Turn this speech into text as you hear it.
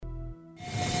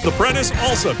The Prentice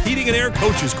Allsup Heating and Air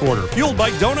Coaches Corner, fueled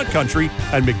by Donut Country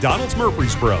and McDonald's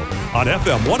Murfreesboro on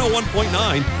FM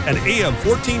 101.9 and AM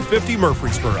 1450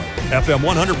 Murfreesboro, FM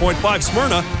 100.5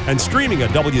 Smyrna, and streaming at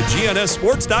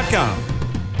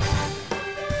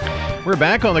WGNSSports.com. We're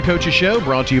back on the Coaches Show,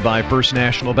 brought to you by First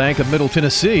National Bank of Middle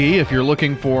Tennessee. If you're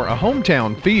looking for a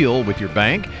hometown feel with your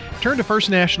bank, turn to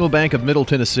First National Bank of Middle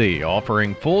Tennessee,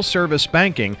 offering full-service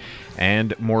banking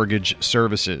and mortgage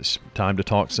services. Time to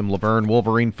talk some Laverne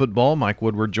Wolverine football. Mike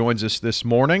Woodward joins us this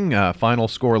morning. Final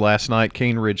score last night,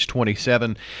 Cane Ridge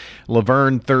 27,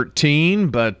 Laverne 13.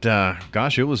 But,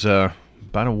 gosh, it was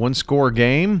about a one-score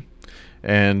game.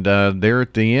 And there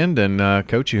at the end, and,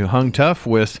 Coach, you hung tough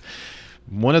with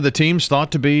one of the teams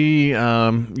thought to be,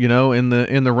 in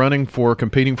the running for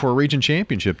competing for a region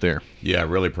championship there. Yeah,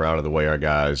 really proud of the way our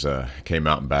guys came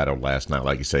out and battled last night.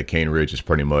 Like you said, Cane Ridge has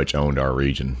pretty much owned our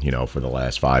region, for the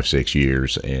last 5-6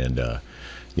 years. And,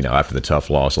 after the tough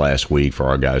loss last week, for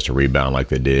our guys to rebound like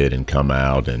they did and come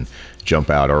out and jump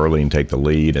out early and take the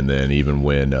lead, and then even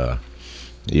when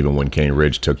Cane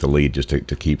Ridge took the lead, just to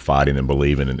keep fighting and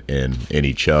believing in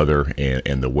each other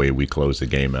and the way we closed the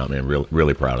game out, man,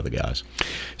 really proud of the guys.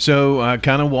 So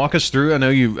kind of walk us through. I know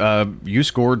you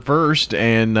scored first,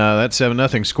 and that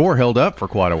 7-0 score held up for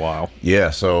quite a while. Yeah,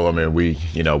 so I mean we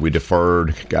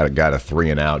deferred, got a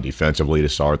 3-and-out defensively to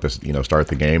start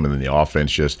the game, and then the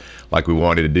offense, just like we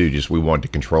wanted to do, we wanted to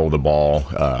control the ball,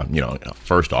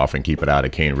 first off, and keep it out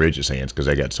of Cane Ridge's hands because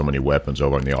they got so many weapons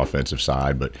over on the offensive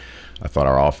side. But I thought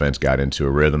our offense got into a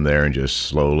rhythm there and just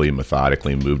slowly,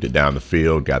 methodically moved it down the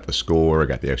field, got the score,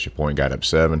 got the extra point, got up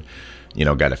 7,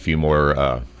 got a few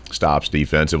more stops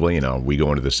defensively. We go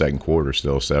into the second quarter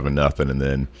still 7-0, and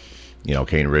then,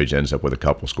 Cane Ridge ends up with a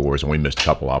couple scores, and we missed a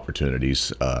couple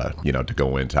opportunities, to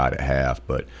go in tied at half.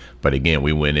 But again,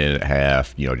 we went in at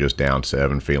half, just down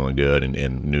 7, feeling good,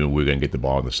 and knew we were going to get the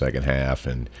ball in the second half,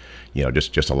 and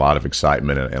just a lot of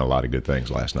excitement and a lot of good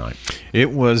things last night.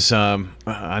 It was,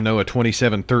 I know, a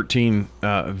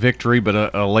 27-13 victory,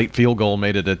 but a late field goal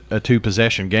made it a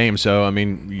two-possession game. So, I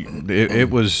mean, it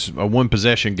was a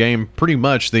one-possession game pretty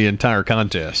much the entire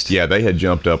contest. Yeah, they had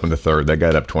jumped up in the third. They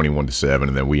got up 21-7,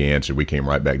 and then we answered. We came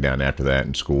right back down after that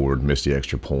and scored, missed the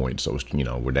extra point. So,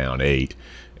 we're down 8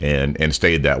 and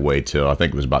stayed that way till I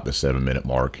think it was about the 7-minute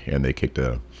mark, and they kicked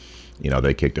a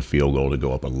field goal to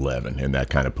go up 11, and that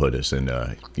kind of put us in,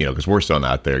 because we're still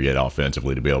not there yet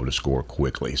offensively to be able to score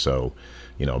quickly. So,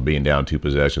 being down 2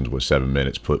 possessions with 7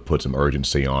 minutes put some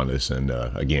urgency on us. And,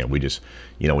 again, we just,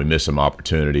 we missed some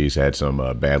opportunities, had some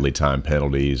badly timed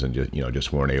penalties, and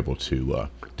just weren't able to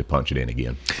punch it in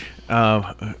again.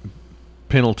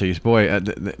 Penalties, boy,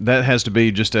 that has to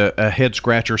be just a head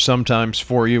scratcher sometimes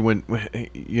for you but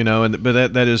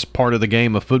that is part of the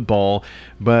game of football.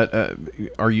 But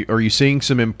are you seeing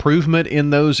some improvement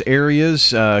in those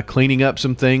areas, cleaning up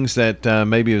some things that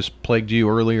maybe has plagued you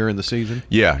earlier in the season?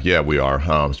 Yeah, we are,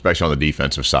 especially on the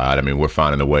defensive side. I mean, we're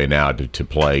finding a way now to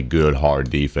play good, hard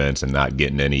defense and not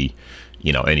getting any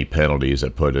penalties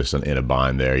that put us in a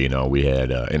bind there. We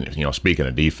had, speaking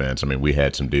of defense, I mean, we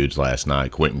had some dudes last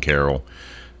night. Quentin Carroll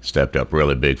stepped up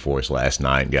really big for us last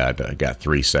night and got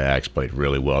 3 sacks, played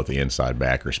really well at the inside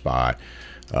backer spot.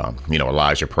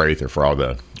 Elijah Prather, for all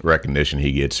the recognition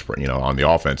he gets, on the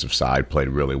offensive side, played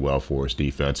really well for us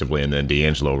defensively. And then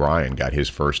D'Angelo Ryan got his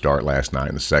first start last night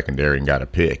in the secondary and got a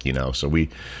pick, So we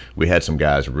had some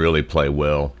guys really play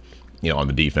well, on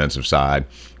the defensive side.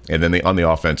 And then on the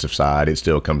offensive side, it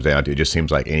still comes down to, it just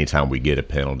seems like anytime we get a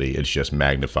penalty, it's just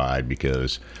magnified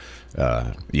because,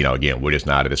 again, we're just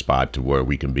not at a spot to where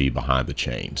we can be behind the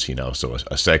chains, So a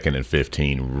 2nd and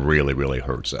 15 really, really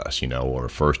hurts us, or a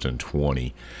 1st and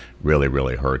 20 really,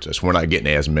 really hurts us. We're not getting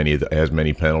as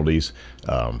many penalties,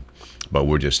 but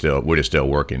we're just still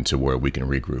working to where we can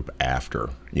regroup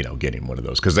after, getting one of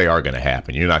those, because they are going to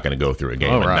happen. You're not going to go through a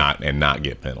game and not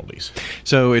get penalties.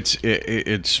 So it's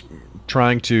it's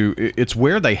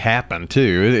where they happen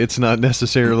too. It's not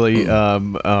necessarily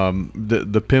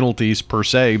the penalties per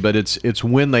se, but it's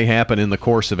when they happen in the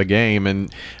course of a game.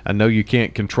 And I know you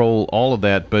can't control all of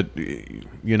that, but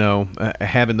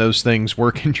having those things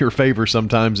work in your favor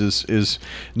sometimes is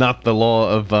not the law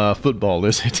of football,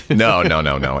 is it? No.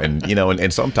 And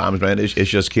and sometimes, man, it's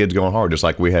just kids going hard. Just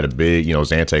like we had a big,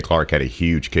 Zante Clark had a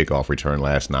huge kickoff return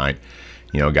last night.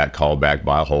 Got called back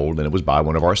by a hold, and it was by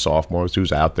one of our sophomores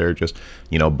who's out there just,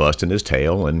 busting his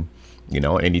tail, and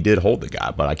and he did hold the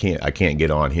guy, but I can't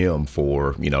get on him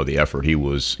for the effort he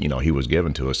was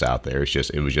giving to us out there.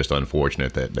 It was just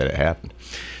unfortunate that it happened.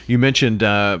 You mentioned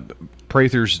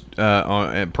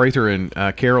Prather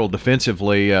and Carroll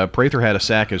defensively. Prather had a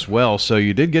sack as well, so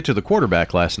you did get to the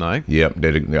quarterback last night. Yep,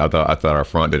 I thought our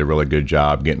front did a really good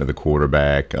job getting to the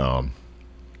quarterback.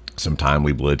 Some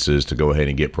timely blitzes to go ahead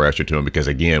and get pressure to him because,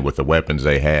 again, with the weapons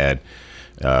they had,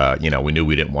 we knew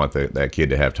we didn't want that kid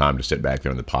to have time to sit back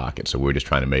there in the pocket. So we were just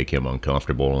trying to make him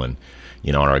uncomfortable. And,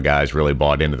 our guys really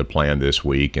bought into the plan this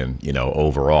week. And,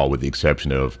 overall, with the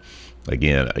exception of,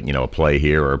 again, a play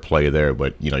here or a play there,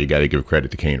 but, you got to give credit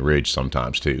to Cane Ridge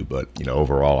sometimes too. But,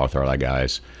 overall, I thought our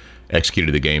guys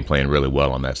executed the game plan really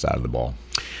well on that side of the ball.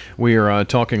 We are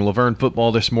talking Laverne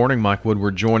football this morning. Mike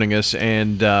Woodward joining us.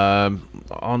 And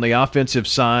on the offensive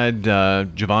side,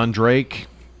 Javon Drake,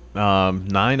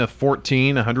 9 of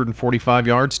 14, 145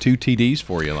 yards, 2 TDs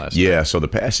for you last night. Yeah, so the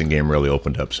passing game really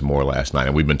opened up some more last night.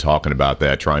 And we've been talking about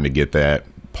that, trying to get that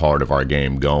part of our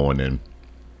game going. And,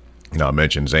 I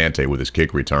mentioned Zante with his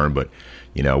kick return, but,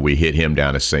 we hit him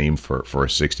down a seam for a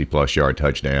 60-plus yard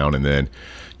touchdown. And then,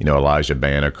 Elijah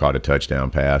Banner caught a touchdown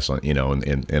pass,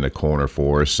 in a corner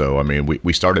for us. So,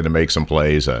 we started to make some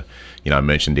plays. I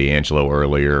mentioned D'Angelo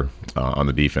earlier on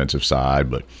the defensive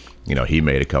side, but, he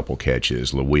made a couple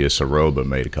catches. Luis Saroba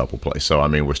made a couple plays. So,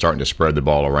 we're starting to spread the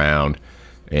ball around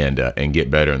and get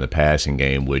better in the passing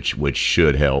game, which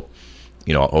should help,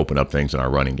 open up things in our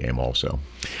running game also.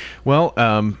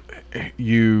 Well,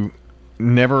 you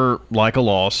never like a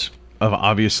loss,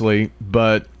 obviously,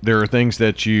 but there are things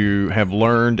that you have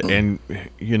learned, and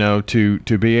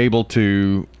to be able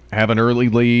to have an early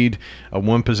lead, a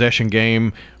one-possession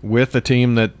game with a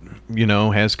team that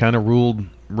has kind of ruled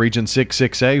Region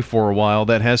 6A for a while,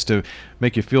 that has to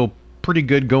make you feel pretty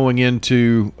good going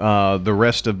into the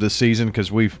rest of the season,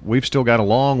 because we've still got a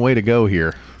long way to go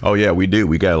here. Oh yeah, we do.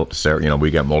 We got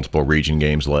multiple region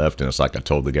games left, and it's like I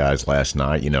told the guys last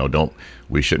night.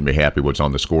 We shouldn't be happy what's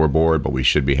on the scoreboard, but we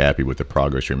should be happy with the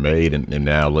progress we made. And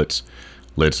now let's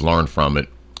learn from it,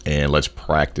 and let's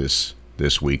practice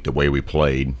this week the way we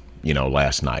played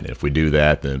last night. And if we do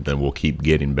that, then we'll keep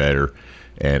getting better,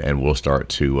 and we'll start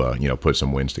to put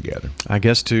some wins together. I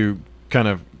guess to kind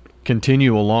of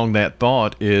continue along that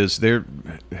thought is the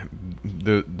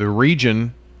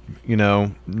region,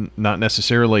 not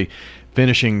necessarily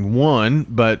finishing one,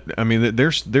 but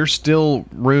there's still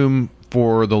room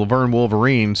for the Laverne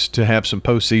Wolverines to have some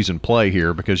postseason play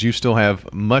here, because you still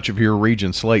have much of your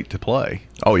region slate to play.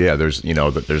 Oh yeah, there's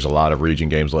a lot of region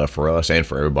games left for us and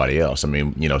for everybody else.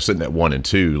 Sitting at 1 and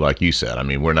 2, like you said,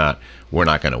 we're not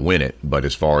going to win it, but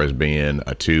as far as being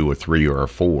a 2 or 3 or a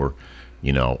 4,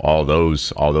 all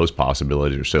those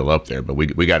possibilities are still up there, but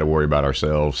we got to worry about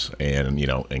ourselves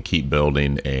and keep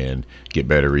building and get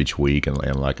better each week.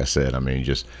 And like I said,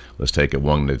 just let's take it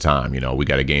one at a time. We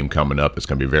got a game coming up. It's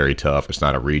going to be very tough. It's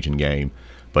not a region game,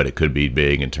 but it could be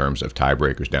big in terms of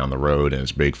tiebreakers down the road, and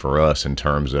it's big for us in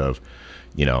terms of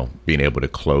being able to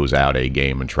close out a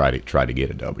game and try to get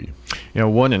a W.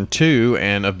 1 and 2,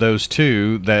 and of those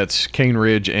two, that's Cane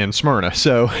Ridge and Smyrna.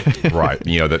 So right,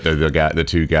 the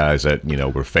two guys that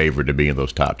were favored to be in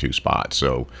those top 2 spots.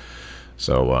 So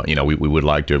we would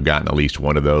like to have gotten at least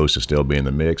one of those to still be in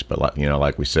the mix. But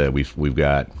like we said, we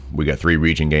got 3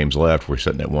 region games left. We're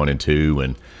sitting at 1 and 2,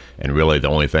 and really the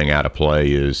only thing out of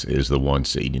play is the 1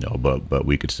 seed. But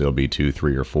we could still be 2,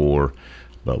 3, or 4.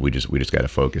 But we just got to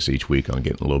focus each week on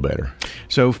getting a little better.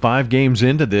 So 5 games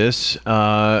into this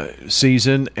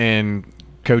season, and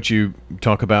Coach, you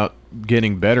talk about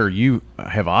getting better. You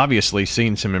have obviously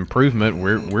seen some improvement.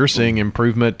 We're seeing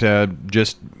improvement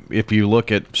just if you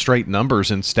look at straight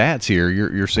numbers and stats here.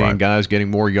 You're seeing right. Guys getting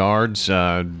more yards.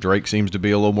 Drake seems to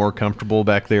be a little more comfortable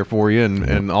back there for you,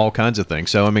 and all kinds of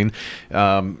things. So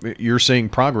you're seeing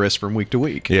progress from week to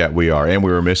week. Yeah, we are, and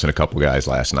we were missing a couple guys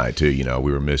last night too.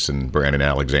 We were missing Brandon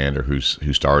Alexander, who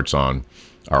starts on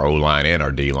our O-line and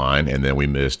our D-line, and then we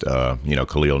missed, Khalil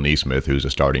Neesmith, who's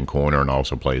a starting corner and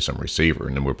also plays some receiver,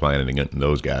 and then we're planning to get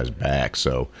those guys back.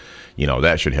 So,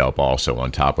 that should help also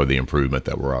on top of the improvement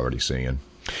that we're already seeing.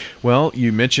 Well,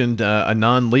 you mentioned a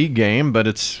non-league game, but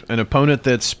it's an opponent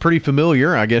that's pretty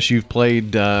familiar. I guess you've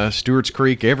played Stewart's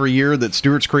Creek every year that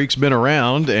Stewart's Creek's been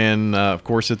around, and of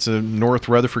course it's a North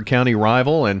Rutherford County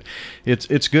rival, and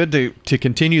it's good to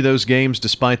continue those games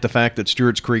despite the fact that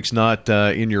Stewart's Creek's not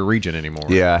in your region anymore.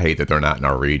 Yeah, I hate that they're not in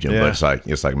our region, but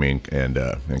it's like me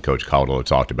and Coach Caldwell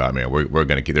talked about. We're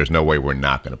going to. There's no way we're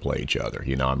not going to play each other.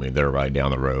 They're right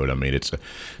down the road. It's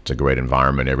a great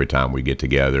environment every time we get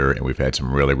together, and we've had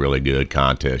some really, really good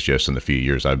contests just in the few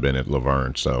years I've been at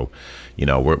Laverne. So,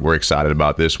 we're excited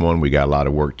about this one. We got a lot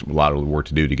of work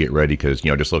to do to get ready, because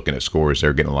just looking at scores,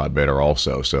 they're getting a lot better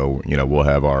also. So, we'll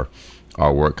have our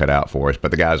work cut out for us.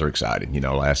 But the guys are excited.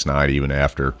 Last night, even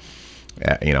after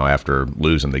after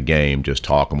losing the game, just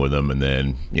talking with them, and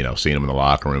then seeing them in the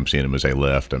locker room, seeing them as they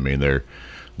left. I mean,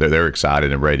 they're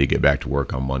excited and ready to get back to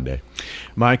work on Monday.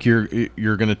 Mike, you're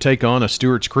going to take on a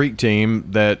Stewart's Creek team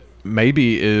that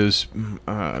maybe is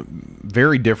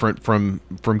very different from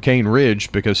Cane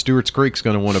Ridge, because Stewart's Creek's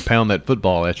going to want to pound that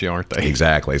football at you, aren't they?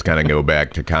 Exactly. It's kind of go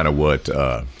back to kind of what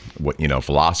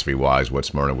philosophy-wise, what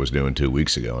Smyrna was doing 2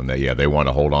 weeks ago, and they want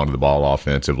to hold on to the ball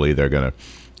offensively. They're going to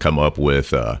come up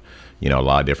with a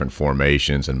lot of different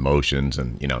formations and motions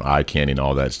and eye candy and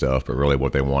all that stuff. But really,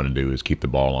 what they want to do is keep the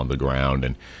ball on the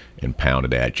ground and pound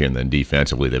it at you. And then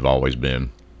defensively, they've always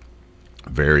been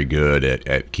very good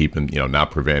at keeping,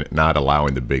 not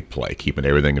allowing the big play, keeping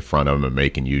everything in front of them and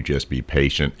making you just be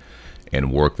patient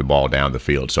and work the ball down the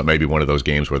field. So maybe one of those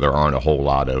games where there aren't a whole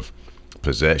lot of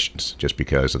possessions just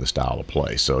because of the style of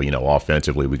play. So,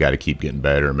 offensively, we got to keep getting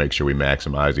better and make sure we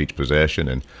maximize each possession.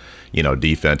 And,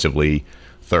 defensively,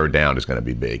 third down is going to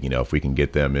be big. If we can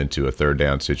get them into a third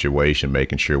down situation,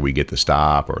 making sure we get the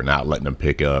stop or not letting them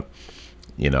pick up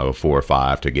 4 or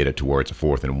 5 to get it towards a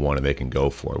 4th and 1, and they can go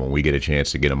for it. When we get a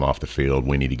chance to get them off the field,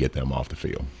 we need to get them off the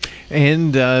field.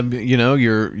 And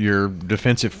your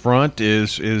defensive front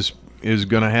is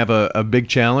going to have a big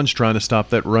challenge trying to stop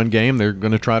that run game. They're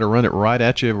going to try to run it right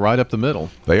at you, right up the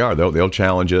middle. They are. They'll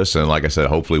challenge us, and like I said,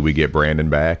 hopefully we get Brandon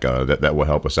back. That will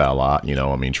help us out a lot.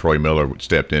 Troy Miller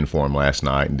stepped in for him last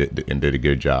night and did a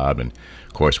good job, and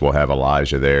of course we'll have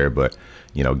Elijah there, but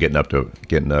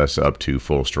getting us up to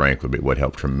full strength would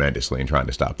help tremendously in trying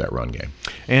to stop that run game.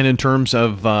 And in terms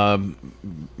of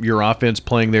your offense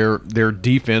playing their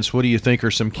defense, what do you think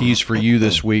are some keys for you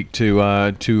this week to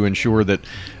ensure that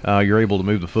you're able to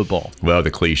move the football? Well,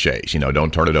 the cliches,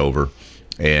 don't turn it over,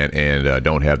 and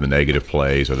don't have the negative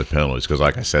plays or the penalties, because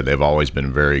like I said, they've always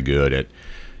been very good at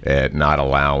not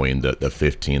allowing the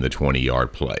 15 to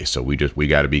 20-yard play. So we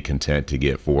got to be content to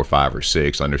get 4, 5, or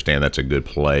 6. Understand that's a good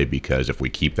play, because if we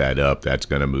keep that up, that's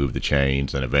going to move the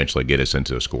chains and eventually get us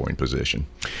into a scoring position.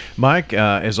 Mike,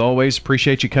 as always,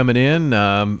 appreciate you coming in.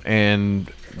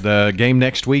 And the game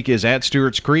next week is at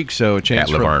Stewart's Creek, so a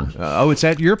chance at Laverne. It's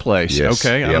at your place. Yes.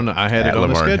 Okay, Yep. I don't know. I had at it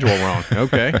on Laverne. the schedule wrong.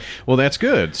 Okay, well that's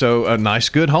good. So a nice,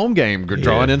 good home game,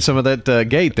 drawing in some of that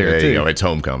gate there too. You go. It's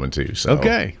homecoming too. So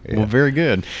okay, well very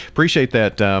good. Appreciate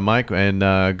that, Mike, and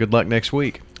good luck next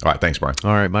week. All right, thanks, Brian.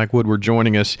 All right, Mike Woodward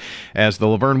joining us as the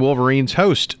Laverne Wolverines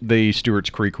host the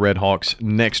Stewart's Creek Redhawks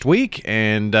next week,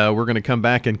 and we're going to come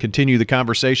back and continue the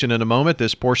conversation in a moment.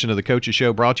 This portion of the Coach's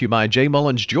Show brought to you by J.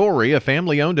 Mullins Jewelry, a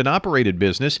family-owned and operated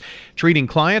business treating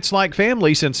clients like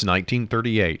family since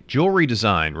 1938. Jewelry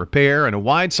design, repair, and a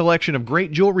wide selection of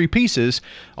great jewelry pieces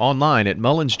online at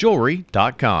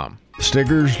mullinsjewelry.com.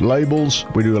 Stickers, labels,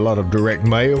 we do a lot of direct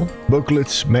mail,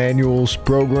 booklets, manuals,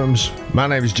 programs. My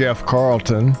name is Jeff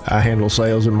Carlton. I handle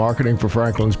sales and marketing for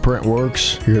Franklin's Print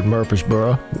Works here at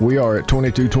Murfreesboro. We are at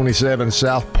 2227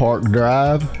 South Park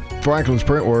Drive. Franklin's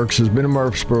Print Works has been in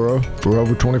Murfreesboro for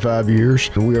over 25 years.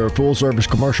 We are a full-service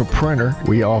commercial printer.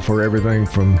 We offer everything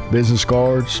from business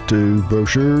cards to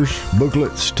brochures,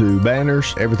 booklets to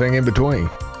banners, everything in between.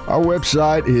 Our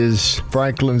website is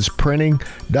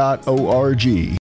franklinsprinting.org.